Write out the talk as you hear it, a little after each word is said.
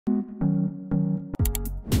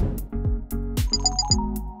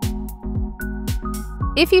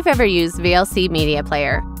If you've ever used VLC Media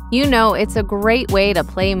Player, you know it's a great way to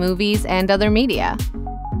play movies and other media.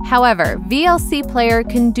 However, VLC Player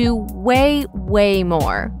can do way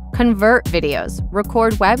more. Convert videos,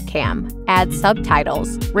 record webcam, add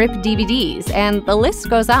subtitles, rip DVDs, and the list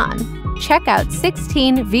goes on. Check out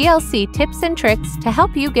 16 VLC tips and tricks to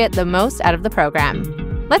help you get the most out of the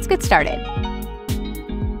program. Let's get started.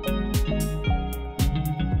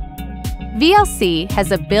 VLC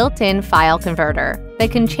has a built-in file converter that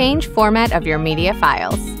can change format of your media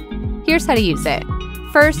files. Here's how to use it.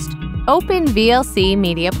 First, open VLC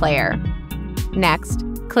Media Player. Next,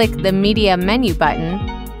 click the Media menu button,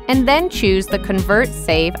 and then choose the Convert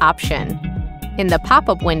Save option. In the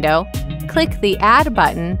pop-up window, click the Add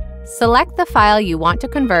button, select the file you want to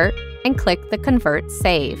convert, and click the Convert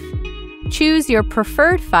Save. Choose your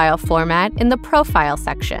preferred file format in the Profile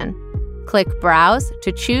section. Click Browse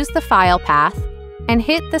to choose the file path, and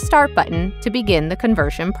hit the Start button to begin the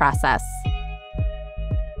conversion process.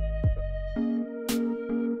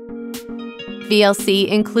 VLC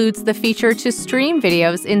includes the feature to stream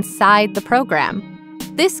videos inside the program.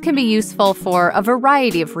 This can be useful for a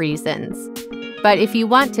variety of reasons. But if you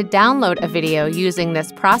want to download a video using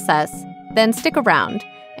this process, then stick around,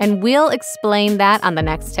 and we'll explain that on the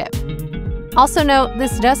next tip. Also note,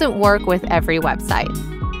 this doesn't work with every website.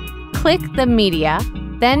 Click the Media,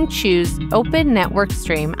 then choose Open Network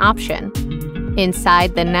Stream option.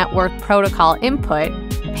 Inside the Network Protocol input,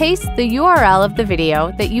 paste the URL of the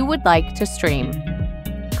video that you would like to stream.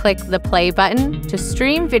 Click the Play button to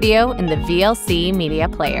stream video in the VLC Media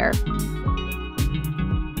Player.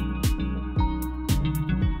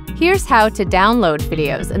 Here's how to download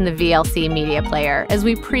videos in the VLC Media Player, as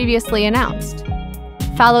we previously announced.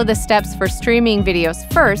 Follow the steps for streaming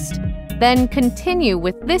videos first, then continue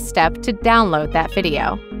with this step to download that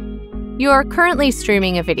video. You're currently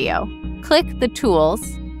streaming a video. Click the Tools,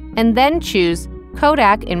 and then choose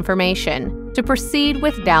Codec Information to proceed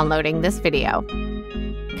with downloading this video.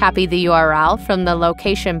 Copy the URL from the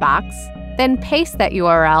location box, then paste that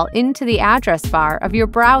URL into the address bar of your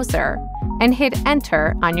browser and hit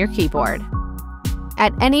Enter on your keyboard.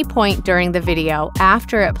 At any point during the video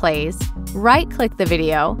after it plays, right-click the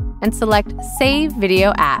video and select Save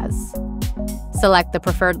Video As. Select the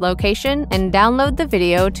preferred location and download the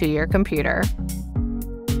video to your computer.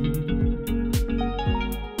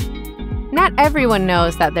 Not everyone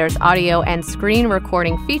knows that there's audio and screen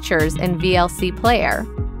recording features in VLC Player.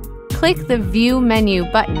 Click the View menu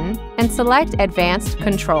button and select Advanced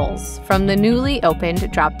Controls from the newly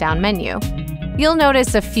opened drop-down menu. You'll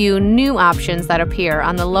notice a few new options that appear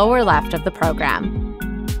on the lower left of the program.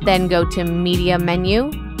 Then go to Media menu,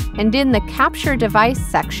 and in the Capture Device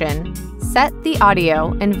section, set the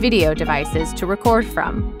audio and video devices to record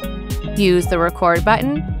from. Use the Record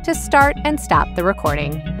button to start and stop the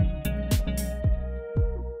recording.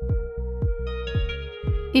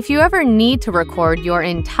 If you ever need to record your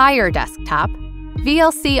entire desktop,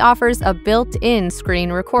 VLC offers a built-in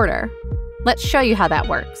screen recorder. Let's show you how that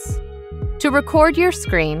works. To record your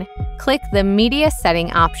screen, click the Media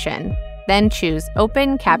Setting option, then choose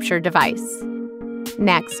Open Capture Device.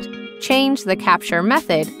 Next, change the capture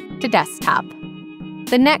method to desktop.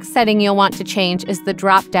 The next setting you'll want to change is the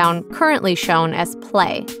drop-down currently shown as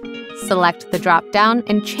Play. Select the drop-down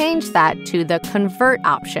and change that to the Convert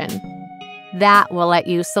option. That will let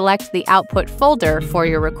you select the output folder for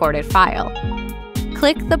your recorded file.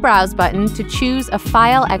 Click the Browse button to choose a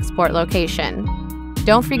file export location.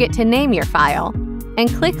 Don't forget to name your file,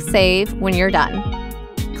 and click Save when you're done.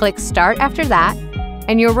 Click Start after that,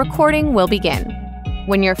 and your recording will begin.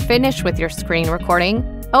 When you're finished with your screen recording,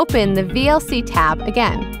 open the VLC tab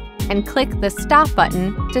again, and click the Stop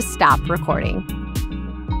button to stop recording.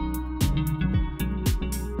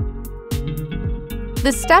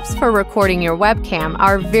 The steps for recording your webcam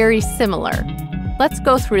are very similar. Let's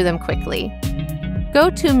go through them quickly. Go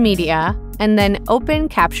to Media and then Open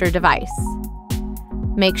Capture Device.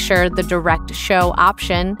 Make sure the Direct Show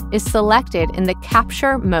option is selected in the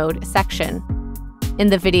Capture Mode section. In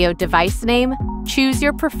the video device name, choose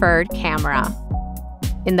your preferred camera.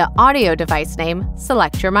 In the audio device name,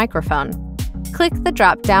 select your microphone. Click the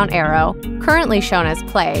drop-down arrow, currently shown as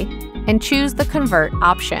Play, and choose the Convert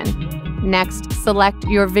option. Next, select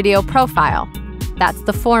your video profile. That's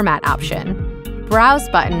the Format option. Browse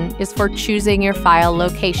button is for choosing your file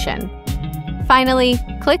location. Finally,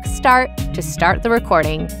 click Start to start the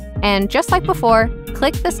recording, and just like before,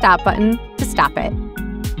 click the Stop button to stop it.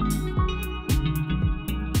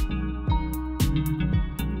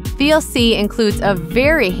 VLC includes a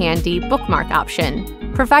very handy bookmark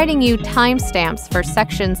option, providing you timestamps for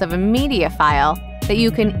sections of a media file that you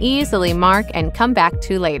can easily mark and come back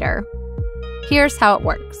to later. Here's how it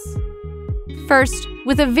works. First,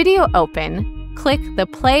 with a video open, click the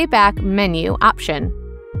Playback menu option.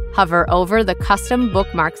 Hover over the Custom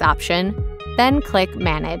Bookmarks option, then click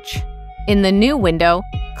Manage. In the new window,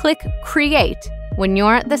 click Create when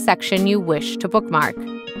you're at the section you wish to bookmark.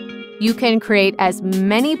 You can create as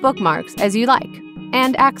many bookmarks as you like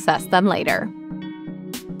and access them later.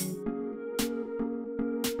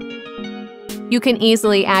 You can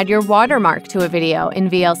easily add your watermark to a video in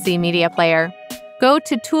VLC Media Player. Go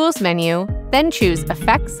to Tools menu, then choose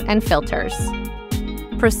Effects and Filters.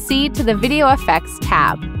 Proceed to the Video Effects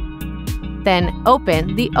tab. Then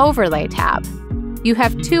open the Overlay tab. You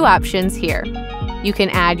have two options here. You can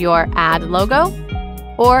add your Add Logo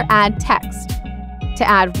or Add Text. To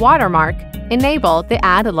add watermark, enable the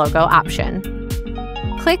Add Logo option.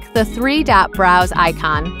 Click the three-dot browse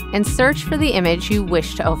icon and search for the image you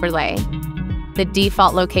wish to overlay. The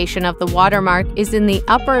default location of the watermark is in the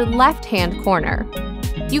upper left-hand corner.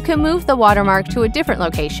 You can move the watermark to a different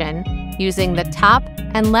location using the top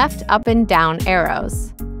and left up and down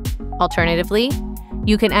arrows. Alternatively,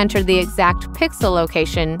 you can enter the exact pixel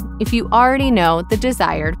location if you already know the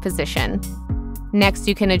desired position. Next,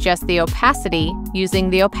 you can adjust the opacity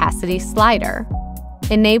using the opacity slider.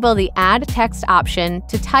 Enable the Add Text option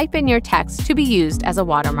to type in your text to be used as a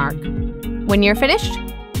watermark. When you're finished,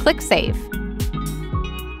 click Save.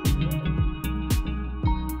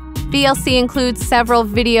 VLC includes several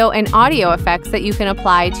video and audio effects that you can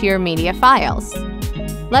apply to your media files.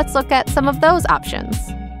 Let's look at some of those options.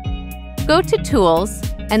 Go to Tools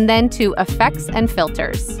and then to Effects and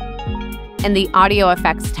Filters. In the Audio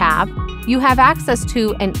Effects tab, you have access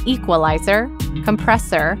to an equalizer,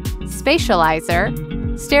 compressor,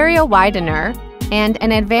 spatializer, stereo widener, and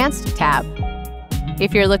an advanced tab.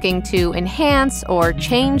 If you're looking to enhance or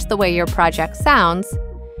change the way your project sounds,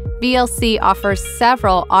 VLC offers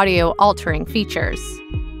several audio-altering features.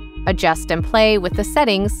 Adjust and play with the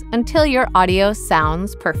settings until your audio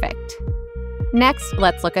sounds perfect. Next,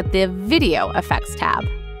 let's look at the Video Effects tab.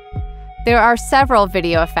 There are several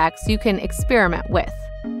video effects you can experiment with,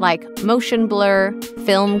 like motion blur,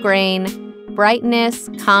 film grain, brightness,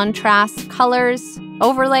 contrast, colors,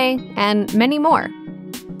 overlay, and many more.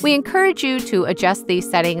 We encourage you to adjust these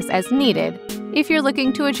settings as needed if you're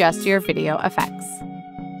looking to adjust your video effects.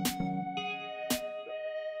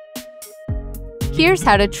 Here's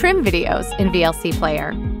how to trim videos in VLC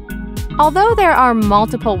Player. Although there are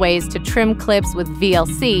multiple ways to trim clips with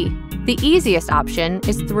VLC, the easiest option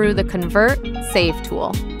is through the Convert Save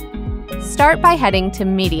tool. Start by heading to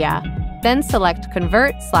Media, then select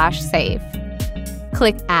Convert/Save.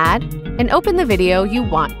 Click Add and open the video you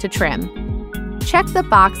want to trim. Check the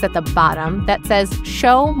box at the bottom that says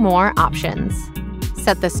Show More Options.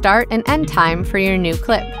 Set the start and end time for your new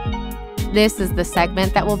clip. This is the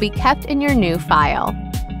segment that will be kept in your new file.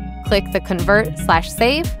 Click the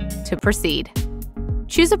Convert/Save to proceed.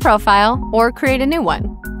 Choose a profile or create a new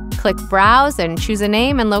one. Click Browse and choose a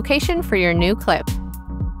name and location for your new clip.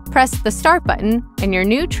 Press the Start button and your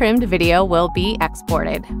new trimmed video will be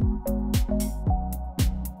exported.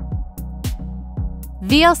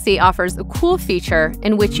 VLC offers a cool feature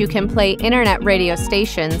in which you can play internet radio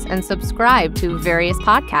stations and subscribe to various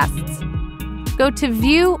podcasts. Go to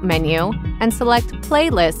View menu and select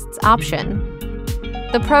Playlists option.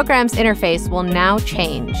 The program's interface will now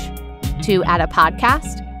change. To add a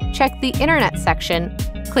podcast, check the Internet section,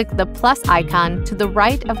 click the plus icon to the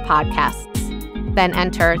right of Podcasts. Then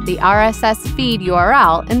enter the RSS feed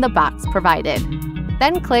URL in the box provided.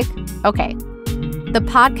 Then click OK. The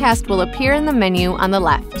podcast will appear in the menu on the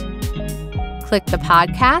left. Click the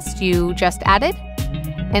podcast you just added,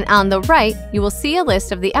 and on the right, you will see a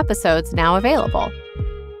list of the episodes now available.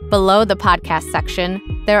 Below the podcast section,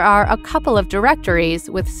 there are a couple of directories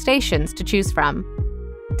with stations to choose from.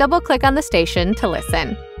 Double-click on the station to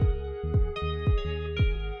listen.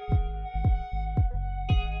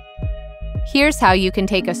 Here's how you can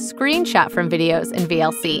take a screenshot from videos in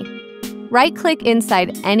VLC. Right-click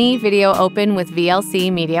inside any video open with VLC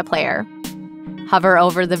Media Player. Hover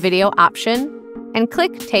over the video option and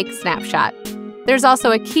click Take Snapshot. There's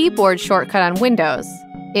also a keyboard shortcut on Windows.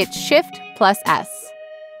 It's Shift+S.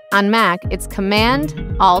 On Mac, it's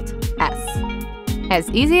Command-Alt-S. As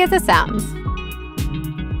easy as it sounds.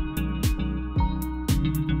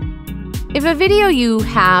 If a video you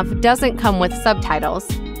have doesn't come with subtitles,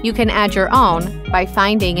 you can add your own by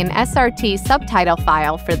finding an SRT subtitle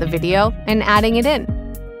file for the video and adding it in.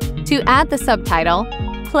 To add the subtitle,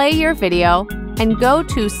 play your video and go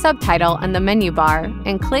to Subtitle on the menu bar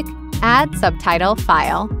and click Add Subtitle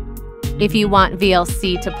File. If you want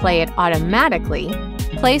VLC to play it automatically,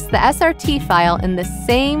 place the SRT file in the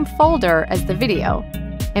same folder as the video,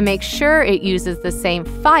 and make sure it uses the same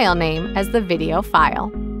file name as the video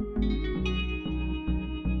file.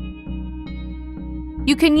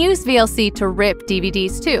 You can use VLC to rip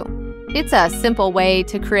DVDs too. It's a simple way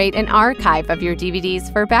to create an archive of your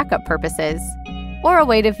DVDs for backup purposes, or a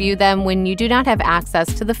way to view them when you do not have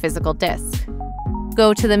access to the physical disc.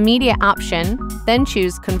 Go to the Media option, then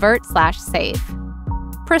choose Convert/Save.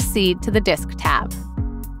 Proceed to the Disk tab.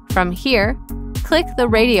 From here, click the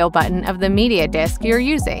radio button of the media disk you're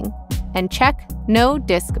using, and check No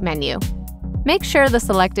Disk menu. Make sure the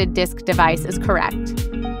selected disk device is correct,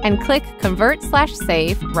 and click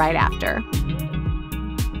Convert/Save right after.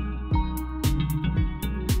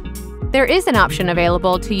 There is an option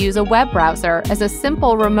available to use a web browser as a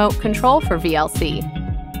simple remote control for VLC.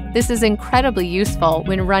 This is incredibly useful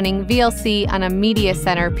when running VLC on a Media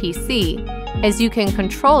Center PC, as you can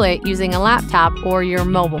control it using a laptop or your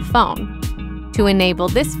mobile phone. To enable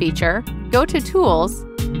this feature, go to Tools,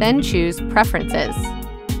 then choose Preferences.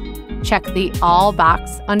 Check the All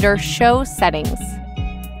box under Show Settings.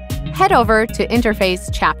 Head over to Interface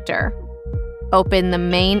Chapter. Open the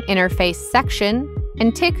Main Interface section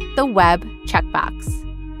and tick the Web checkbox.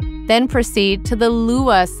 Then proceed to the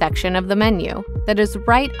Lua section of the menu that is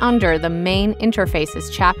right under the Main Interfaces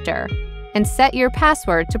chapter, and set your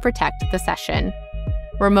password to protect the session.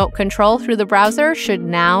 Remote control through the browser should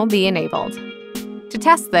now be enabled. To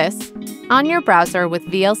test this, on your browser with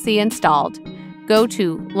VLC installed, go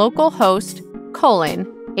to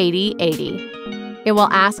localhost:8080. It will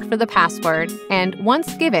ask for the password, and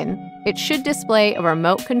once given, it should display a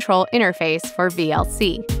remote control interface for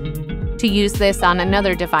VLC. To use this on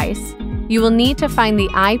another device, you will need to find the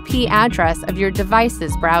IP address of your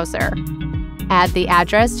device's browser. Add the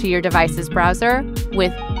address to your device's browser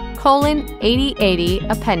with :8080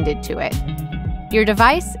 appended to it. Your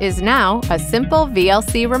device is now a simple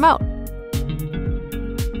VLC remote.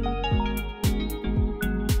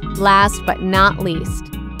 Last but not least,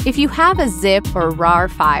 if you have a zip or RAR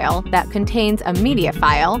file that contains a media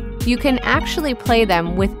file, you can actually play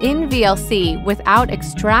them within VLC without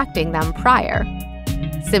extracting them prior.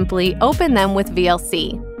 Simply open them with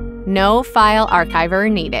VLC. No file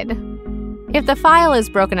archiver needed. If the file is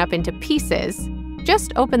broken up into pieces,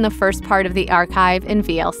 just open the first part of the archive in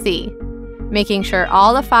VLC, making sure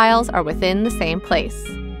all the files are within the same place.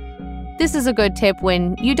 This is a good tip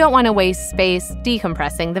when you don't want to waste space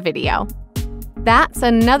decompressing the video. That's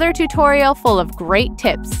another tutorial full of great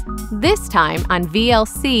tips, this time on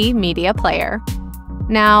VLC Media Player.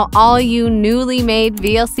 Now, all you newly made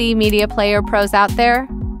VLC Media Player pros out there,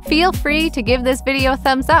 feel free to give this video a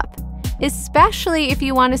thumbs up, especially if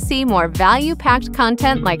you want to see more value-packed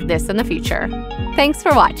content like this in the future. Thanks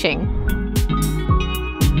for watching.